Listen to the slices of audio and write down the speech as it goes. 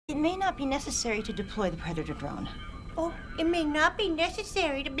It may not be necessary to deploy the Predator drone. Oh, it may not be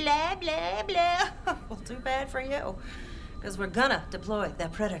necessary to blah, blah, blah. Well, too bad for you. Because we're gonna deploy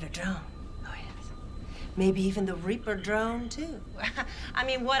that Predator drone. Oh, yes. Maybe even the Reaper drone, too. I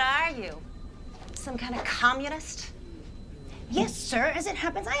mean, what are you? Some kind of communist? Yes, sir. As it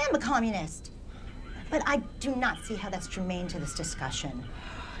happens, I am a communist. But I do not see how that's germane to this discussion.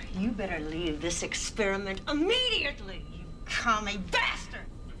 You better leave this experiment immediately, you commie bastard!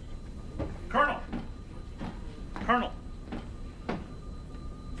 Colonel! Colonel!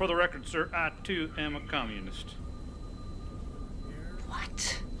 For the record, sir, I too am a communist.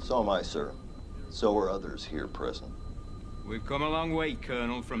 What? So am I, sir. So are others here present. We've come a long way,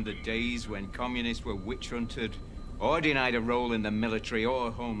 Colonel, from the days when communists were witch-hunted or denied a role in the military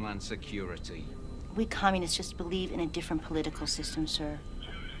or homeland security. We communists just believe in a different political system, sir.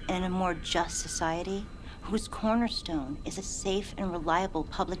 And in a more just society whose cornerstone is a safe and reliable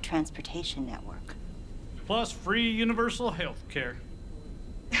public transportation network. Plus free universal health care.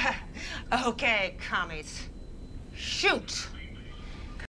 Okay, commies. Shoot!